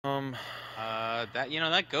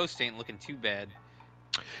That ghost ain't looking too bad.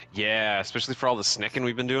 Yeah, especially for all the snecking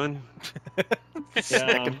we've been doing.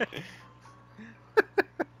 Yeah.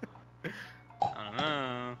 I don't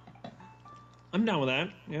know. I'm down with that.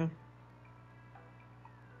 Yeah.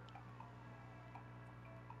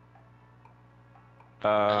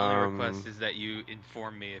 My only request is that you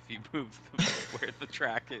inform me if you move where the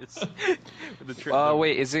track is.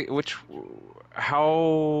 Wait, is it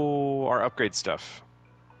how are upgrade stuff?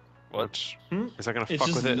 What? Is that gonna It's fuck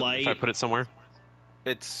just with it if I light. put it somewhere?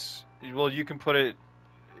 Well, you can put it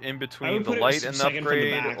in I between would the put it light and the second from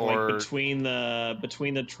the upgrade, back, or like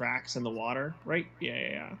between the tracks and the water, right?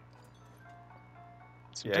 Yeah.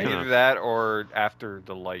 yeah, either that or after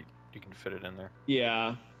the light, you can fit it in there.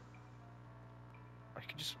 Yeah. I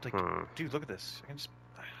can just like, dude, look at this. I'm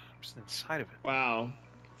just inside of it. Wow.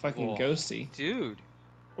 Fucking Whoa. ghosty. Dude.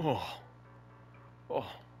 Oh,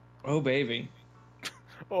 baby.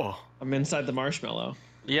 I'm inside the marshmallow.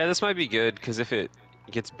 Yeah, this might be good because if it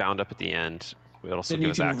gets bound up at the end, it'll still Then give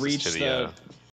you us can access reach to the.